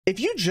If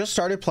you just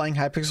started playing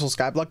Hypixel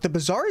Skyblock, the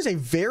Bazaar is a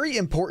very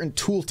important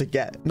tool to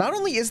get. Not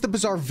only is the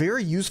Bazaar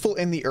very useful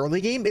in the early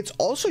game, it's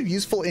also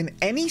useful in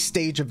any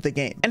stage of the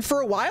game. And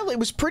for a while, it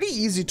was pretty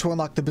easy to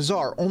unlock the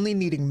Bazaar, only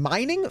needing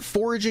mining,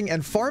 foraging,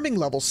 and farming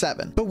level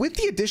 7. But with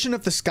the addition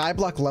of the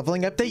Skyblock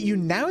leveling update, you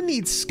now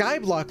need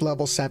Skyblock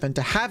level 7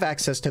 to have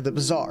access to the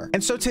Bazaar.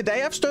 And so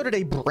today I've started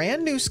a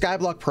brand new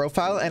Skyblock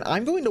profile, and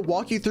I'm going to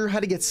walk you through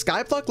how to get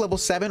Skyblock level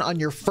 7 on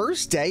your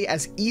first day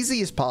as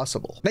easy as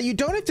possible. Now, you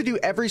don't have to do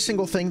every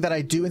single thing that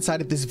I do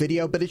inside of this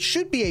video, but it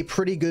should be a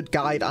pretty good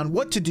guide on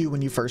what to do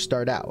when you first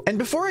start out. And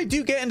before I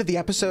do get into the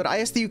episode, I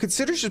ask that you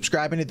consider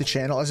subscribing to the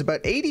channel, as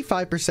about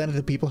 85% of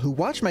the people who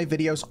watch my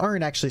videos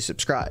aren't actually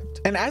subscribed.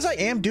 And as I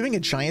am doing a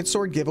giant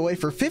sword giveaway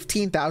for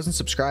 15,000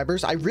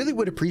 subscribers, I really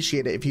would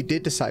appreciate it if you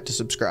did decide to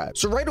subscribe.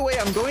 So right away,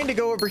 I'm going to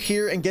go over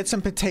here and get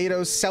some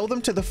potatoes, sell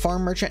them to the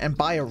farm merchant, and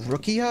buy a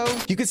rookie hoe.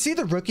 You can see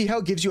the rookie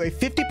hoe gives you a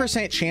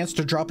 50% chance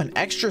to drop an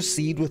extra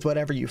seed with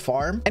whatever you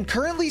farm. And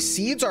currently,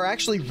 seeds are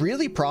actually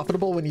really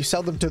profitable when you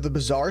sell them to the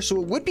Bazaar, so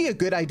it would be a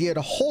good idea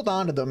to hold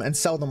on to them and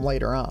sell them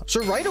later on.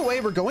 So right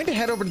away, we're going to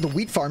head over to the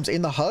wheat farms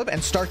in the hub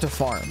and start to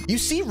farm. You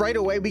see right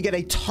away, we get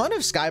a ton of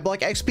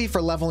Skyblock XP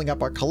for leveling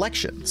up our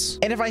collections.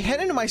 And if I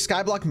head into my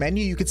Skyblock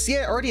menu, you can see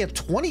I already have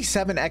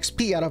 27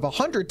 XP out of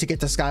 100 to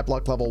get to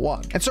Skyblock level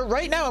 1. And so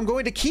right now, I'm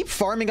going to keep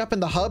farming up in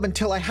the hub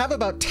until I have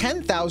about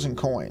 10,000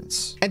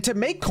 coins. And to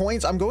make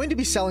coins, I'm going to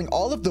be selling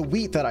all of the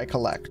wheat that I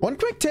collect. One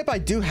quick tip I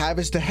do have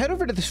is to head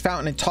over to this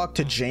fountain and talk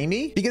to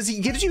Jamie, because he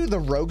gives you the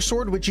rogue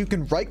sword, which you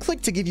can right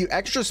click to give you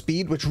extra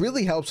speed, which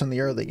really helps in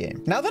the early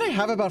game. Now that I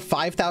have about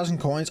 5,000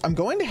 coins, I'm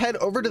going to head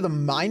over to the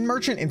mine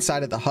merchant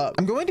inside of the hub.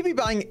 I'm going to be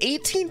buying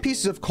 18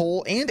 pieces of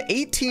coal and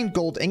 18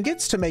 gold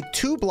ingots to make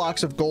 2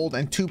 blocks of gold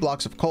and 2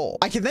 blocks of coal.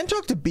 I can then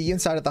talk to B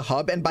inside of the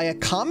hub and buy a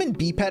common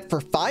bee pet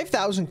for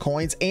 5,000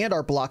 coins and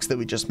our blocks that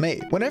we just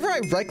made. Whenever I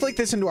right click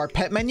this into our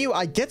pet menu,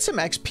 I get some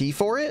XP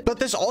for it, but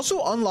this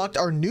also unlocked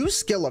our new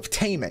skill of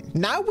taming.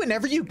 Now,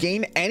 whenever you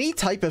gain any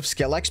type of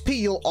skill XP,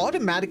 you'll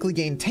automatically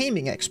gain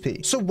taming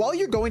XP. So while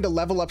you're going to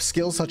level up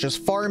skills such as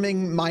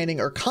farming, mining,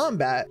 or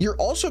combat, you're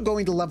also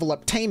going to level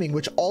up taming,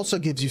 which also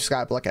gives you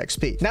Skyblock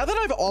XP. Now that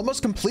I've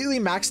almost completely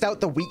maxed out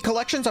the wheat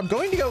collections, I'm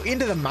going to go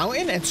into the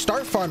mountain and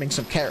start farming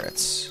some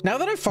carrots. Now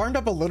that I've farmed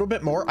up a little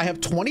bit more, I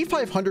have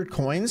 2,500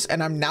 coins,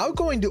 and I'm now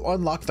going to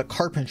unlock the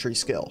carpentry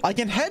skill. I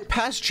can head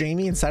past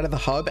Jamie inside of the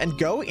hub and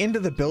go into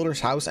the builder's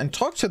house and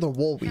talk to the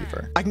wool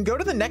weaver. I can go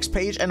to the next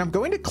page, and I'm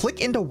going to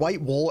click into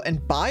white wool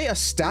and buy a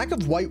stack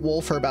of white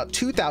wool for about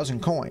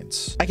 2,000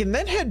 coins. I can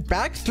then head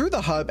back through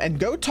the hub and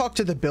go talk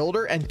to the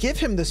builder and give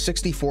him the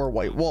 64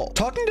 white wool.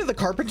 Talking to the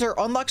carpenter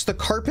unlocks the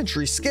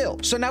carpentry skill.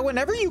 So now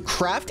whenever you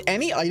craft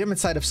any item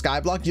inside of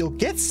Skyblock, you'll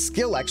get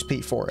skill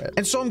XP for it.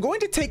 And so I'm going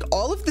to take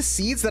all of the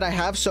seeds that I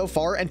have so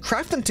far and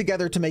craft them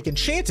together to make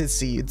enchanted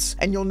seeds.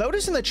 And you'll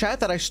notice in the chat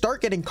that I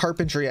start getting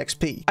carpentry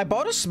XP. I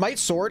bought a smite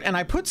sword and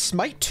I put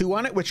smite 2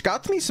 on it, which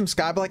got me some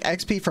Skyblock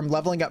XP from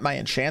leveling up my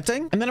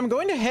enchanting. And then I'm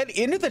going to head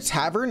into the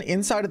tavern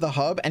inside of the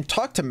hub and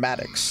talk to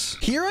Maddox.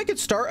 Here I could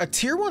start a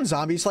tier 1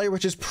 zombie slayer,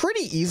 which is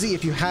pretty easy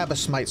if you have a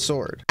smite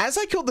sword. As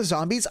I killed the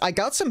zombies, I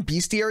got some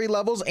bestiary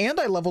levels and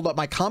I leveled up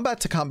my combat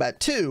to combat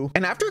 2.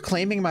 And after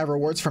claiming my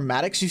rewards from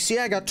Maddox, you see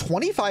I got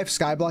 25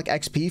 Skyblock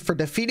XP for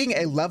defeating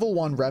a level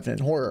 1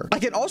 Revenant Horror. I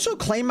can also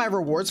claim my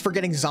rewards for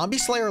getting Zombie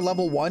Slayer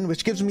level 1,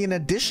 which gives me an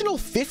additional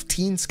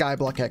 15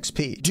 Skyblock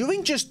XP.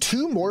 Doing just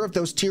 2 more of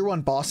those tier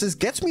 1 bosses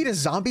gets me to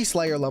Zombie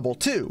Slayer level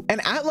 2.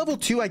 And at level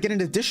 2, I get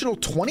an additional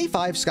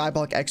 25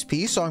 Skyblock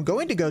XP, so I'm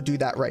going to go do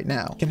that right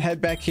now. Can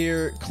head back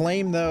here,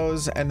 claim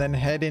those, and then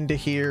head into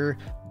here.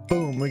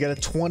 Boom, we got a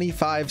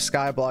 25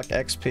 Skyblock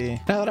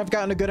XP. Now that I've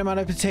gotten a good amount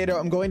of potato,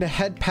 I'm going to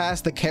head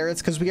past the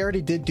carrots because we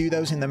already did do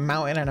those in the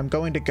mountain, and I'm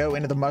going to go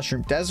into the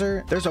mushroom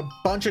desert. There's a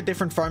bunch of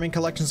different farming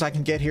collections I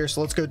can get here,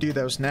 so let's go do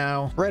those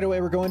now. Right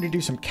away, we're going to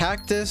do some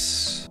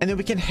cactus, and then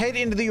we can head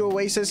into the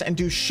oasis and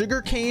do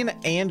sugarcane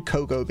and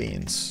cocoa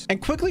beans.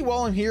 And quickly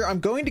while I'm here, I'm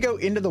going to go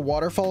into the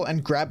waterfall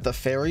and grab the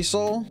fairy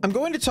soul. I'm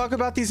going to talk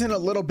about these in a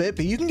little bit,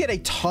 but you can get a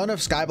ton of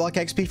Skyblock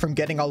XP from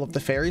getting all of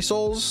the fairy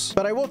souls,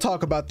 but I will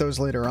talk about those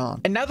later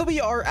on. And now that we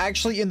are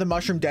actually in the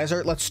mushroom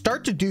desert, let's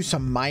start to do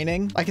some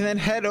mining. I can then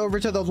head over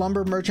to the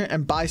lumber merchant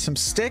and buy some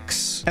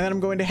sticks, and then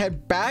I'm going to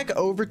head back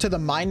over to the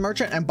mine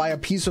merchant and buy a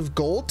piece of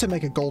gold to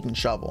make a golden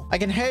shovel. I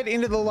can head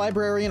into the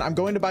librarian. I'm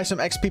going to buy some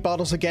XP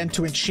bottles again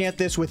to enchant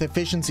this with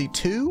efficiency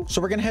 2. So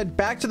we're gonna head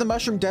back to the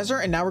mushroom desert,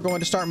 and now we're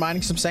going to start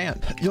mining some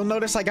sand. You'll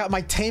notice I got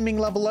my taming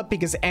level up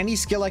because any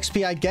skill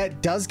XP I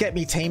get does get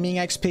me taming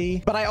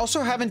XP, but I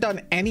also haven't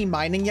done any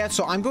mining yet,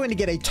 so I'm going to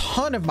get a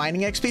ton of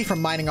mining XP from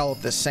mining all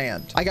of this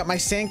sand. I got my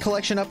sand sand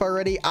collection up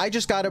already. I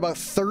just got about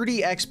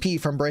 30 XP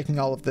from breaking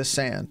all of this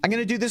sand. I'm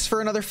going to do this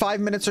for another 5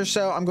 minutes or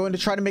so. I'm going to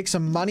try to make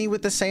some money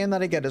with the sand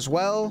that I get as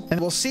well.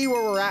 And we'll see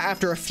where we're at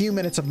after a few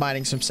minutes of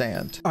mining some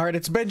sand. All right,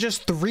 it's been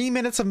just 3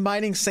 minutes of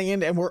mining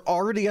sand and we're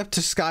already up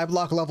to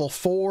Skyblock level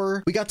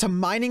 4. We got to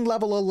mining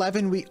level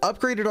 11. We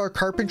upgraded our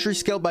carpentry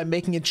skill by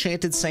making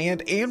enchanted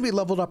sand and we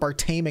leveled up our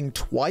taming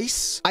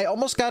twice. I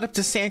almost got up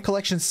to sand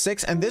collection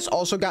 6 and this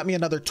also got me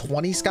another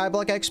 20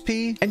 Skyblock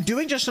XP. And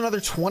doing just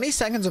another 20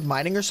 seconds of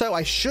mining or so,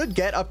 I should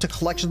get up to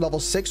collection level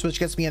 6, which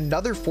gets me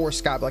another 4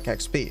 Skyblock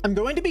XP. I'm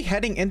going to be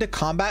heading into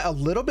combat a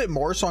little bit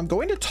more, so I'm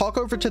going to talk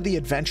over to the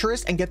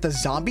adventurist and get the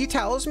zombie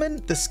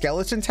talisman, the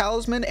skeleton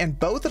talisman, and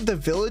both of the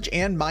village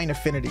and mine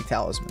affinity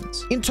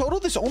talismans. In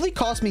total, this only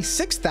cost me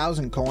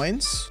 6,000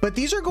 coins, but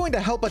these are going to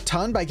help a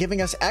ton by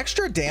giving us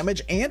extra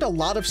damage and a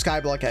lot of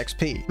Skyblock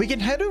XP. We can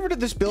head over to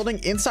this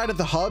building inside of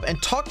the hub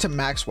and talk to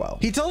Maxwell.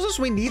 He tells us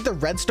we need the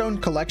redstone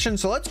collection,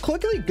 so let's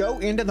quickly go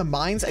into the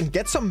mines and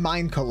get some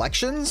mine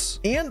collections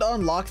and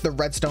unlock the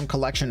redstone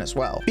collection as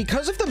well.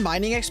 Because of the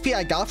mining XP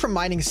I got from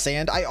mining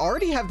sand, I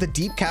already have the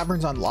deep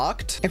caverns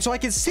unlocked, and so I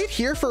can sit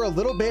here for a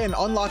little bit and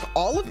unlock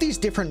all of these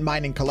different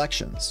mining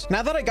collections.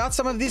 Now that I got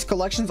some of these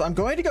collections, I'm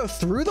going to go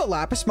through the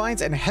lapis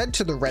mines and head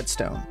to the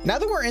redstone. Now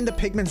that we're in the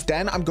pigman's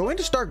den, I'm going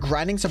to start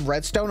grinding some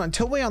redstone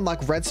until we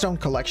unlock redstone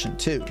collection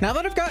 2. Now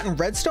that I've gotten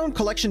redstone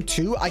collection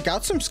 2, I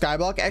got some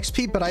Skyblock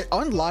XP, but I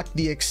unlocked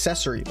the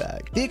accessory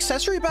bag. The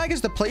accessory bag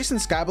is the place in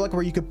Skyblock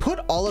where you could put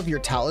all of your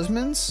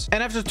talismans,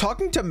 and after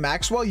talking to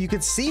Maxwell, you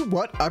could see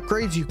what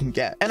upgrades you can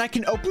get. And I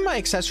can open my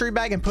accessory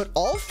bag and put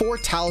all 4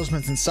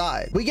 talismans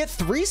inside. We get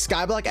 3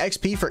 Skyblock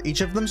XP for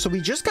each of them, so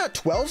we just got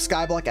 12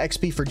 Skyblock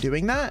XP for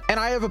doing that, and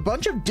I have a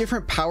bunch of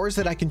different powers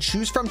that I can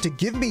choose from to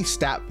give me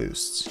stat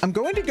boosts. I'm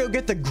going to go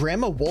get the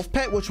Grandma Wolf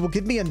pet, which will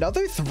give me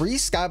another 3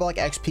 Skyblock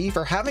XP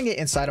for having it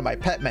inside of my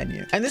pet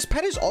menu. And this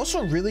pet is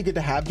also really good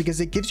to have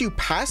because it gives you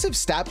passive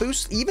stat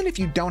boosts even if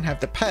you don't have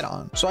the pet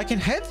on. So I can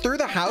head through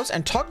the house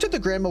and talk to the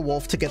Grandma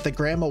Wolf to get the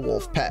Grandma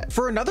Wolf pet.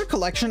 For another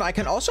collection, I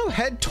can also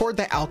head toward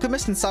the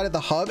alchemist inside of the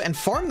hub and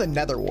farm the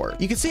nether wart.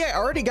 You can see I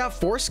already got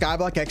 4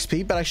 Skyblock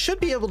XP, but I should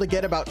be able to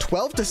get about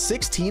 12 to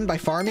 16 by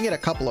farming it a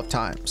couple of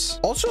times.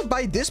 Also,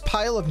 by this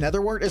pile of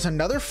nether wart is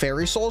another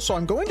fairy soul, so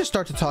I'm going to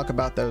start to talk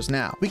about those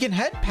now. We can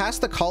head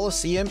past the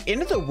Colosseum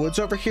into the woods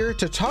over here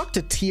to talk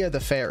to Tia the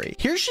fairy.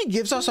 Here she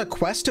gives us a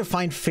quest to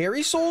find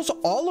fairy souls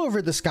all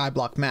over the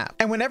Skyblock map.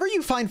 And whenever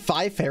you find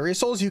 5 fairy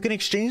souls, you can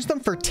exchange them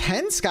for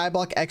 10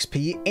 Skyblock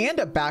XP and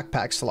a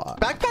backpack slot.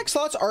 Backpack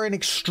slots are an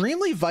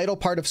extremely vital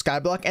part of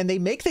Skyblock and they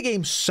make the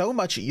game so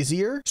much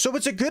easier. So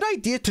it's a good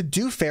idea to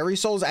do fairy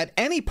souls at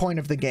any point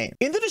of the game.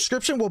 In the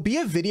description will be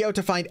a video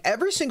to find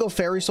every single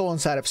fairy soul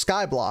inside of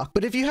Skyblock,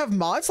 but if you have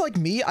mods like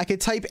me, I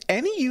could type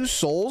any use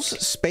souls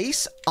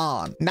space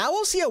on. Now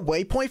I'll see a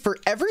waypoint for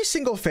every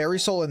single fairy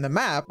soul in the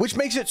map, which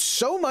makes it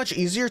so much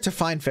easier to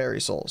find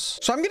fairy souls.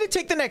 So I'm going to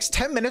take the next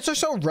 10 minutes or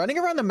so running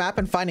around the map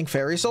and finding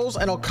fairy souls,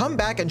 and I'll come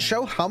back and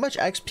show how much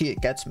XP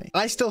it gets me.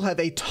 I still have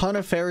a ton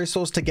of fairy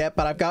souls to get,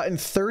 but I've gotten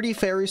 30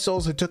 fairy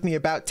souls. It took me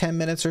about 10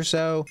 minutes or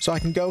so. So I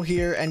can go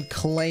here and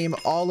claim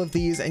all of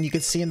these, and you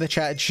can see in the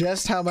chat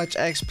just how much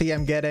XP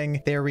I'm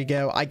getting. There we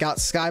go. I got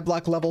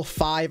Skyblock level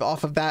 5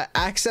 off of that,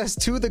 access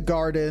to the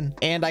garden,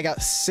 and I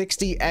got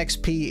 60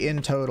 XP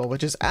in total,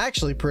 which is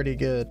actually pretty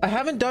good. I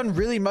haven't done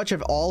really much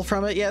of all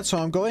from it yet, so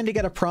I'm going to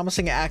get a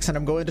promising axe and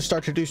I'm going to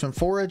start to do some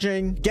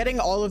foraging. Getting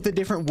all of the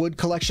different wood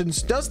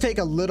collections does take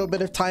a little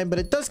bit of time, but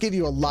it does give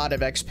you a lot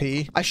of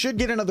XP. I should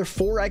get another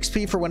 4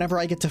 XP for whenever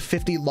I get to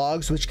 50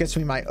 logs, which gets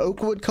me my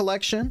oak wood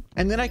collection.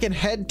 And then I can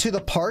head to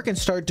the park and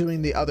start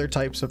doing the other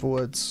types of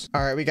woods.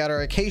 All right, we got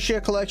our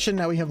acacia collection.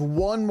 Now we have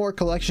one more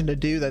collection to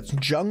do. That's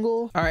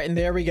jungle. All right, and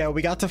there we go.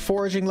 We got to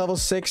foraging level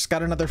 6,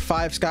 got another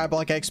 5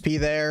 Skyblock XP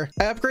there.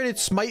 I upgraded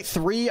smite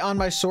 3 on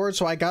my sword,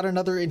 so I got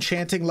another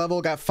enchanting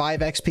level, got 5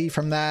 XP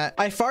from that.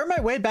 I farmed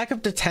my way back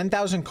up to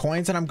 10,000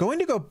 coins, and I'm going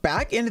to go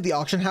back into the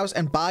auction house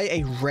and buy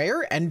a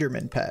rare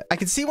enderman pet. I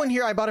can see one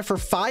here. I bought it for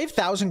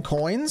 5,000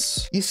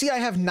 coins. You see I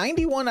have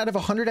 91 out of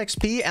 100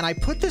 XP, and I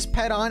put this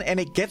pet on and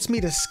it gets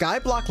me to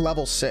Skyblock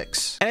level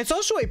 6. And it's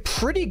also a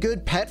pretty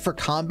good pet for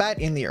combat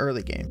in the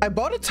early game. I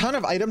bought a ton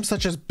of items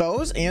such as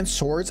bows and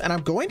swords, and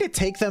I'm going to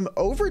take them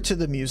over to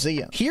the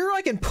museum. Here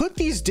I can put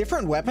these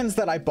different weapons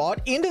that I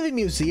bought into the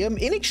museum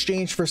in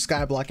exchange for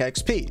Skyblock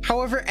XP.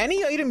 However,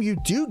 any item you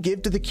do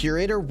give to the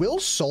curator will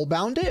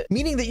soulbound it,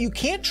 meaning that you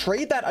can't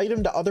trade that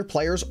item to other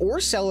players or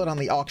sell it on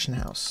the auction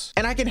house.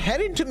 And I can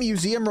head into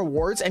museum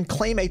rewards and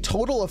claim a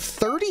total of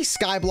 30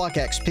 Skyblock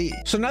XP.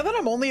 So now that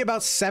I'm only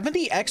about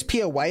 70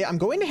 XP away, I'm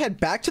going to head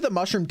back to the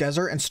Mushroom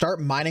Desert and start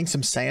mining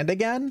some sand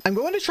again. I'm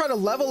going to try to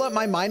level up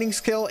my mining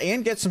skill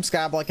and get some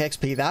Skyblock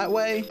XP that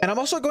way. And I'm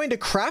also going to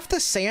craft the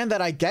sand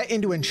that I get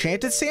into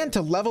enchanted sand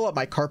to level up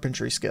my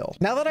carpentry skill.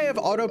 Now that I have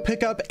auto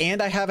pickup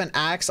and I have an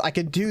axe, I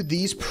could do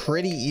these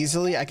pretty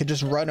easily. I could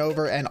just run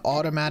over and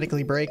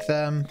automatically break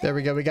them. There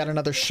we go. We got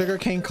another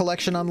sugarcane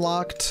collection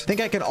unlocked. I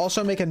think I can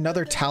also make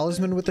another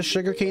talisman with the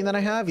sugarcane that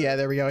I have. Yeah,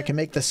 there we go. I can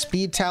make the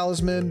speed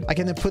talisman. I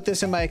can then put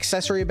this in my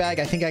accessory bag.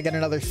 I think I get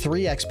another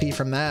 3 XP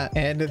from that.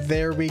 And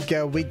there we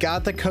go. We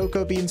got the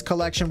cocoa beans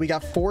collection. We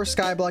got 4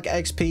 Skyblock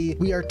XP.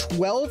 We are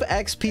 12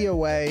 XP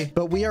away,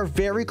 but we are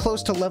very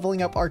close to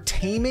leveling up our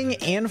taming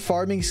and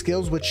farming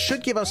skills, which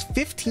should give us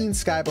 15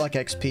 Skyblock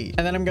XP.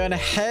 And then I'm going to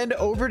head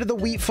over to the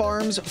wheat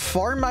farms,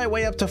 farm my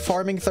way up to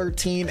farming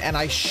 13, and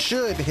I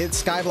should hit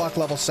Skyblock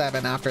level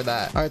 7 after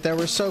that. All right, there,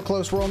 we're so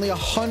close. We're only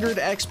 100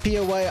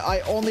 XP away. I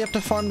only have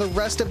to farm the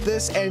rest of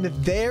this, and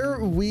there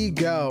we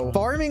go.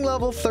 Farming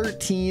level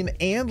 13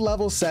 and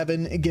level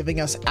 7, giving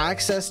us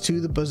access to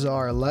the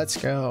bazaar. Let's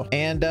go.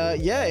 And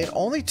yeah, it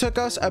only took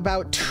us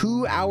about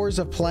 2 hours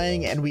of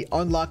playing, and we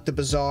unlocked the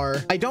bazaar.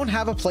 I don't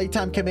have a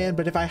playtime command,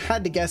 but if I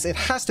had to guess, it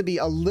has to be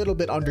a little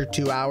bit under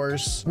 2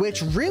 hours,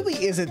 which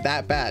really isn't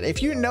that bad.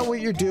 If you know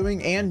what you're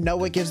doing and know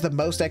what gives the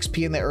most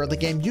XP in the early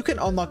game, you can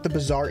unlock the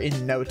bazaar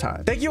in no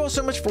time. Thank you all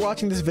so much for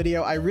watching this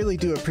video. I really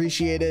do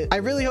appreciate it. I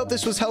really hope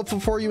this was helpful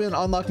for you in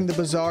unlocking the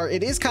bazaar.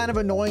 It is kind of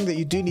annoying that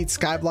you do need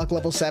Skyblock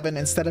level 7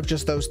 instead of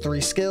just those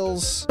 3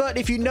 skills, but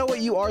if you know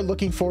what you are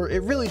looking for,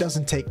 it really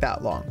doesn't take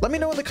that long. Let me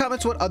know in the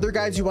comments what other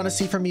guides you want to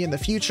see from me in the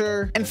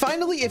future. And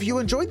finally, if you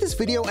enjoyed this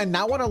video and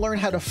now want to learn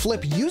how to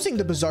flip using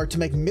the bazaar to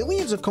make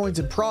millions of coins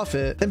in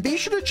profit, then be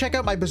sure to check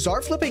out my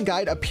bazaar flipping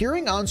guide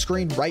appearing on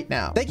screen right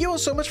now. Thank you all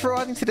so much for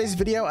watching today's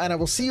video, and I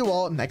will see you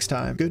all next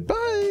time.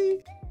 Goodbye.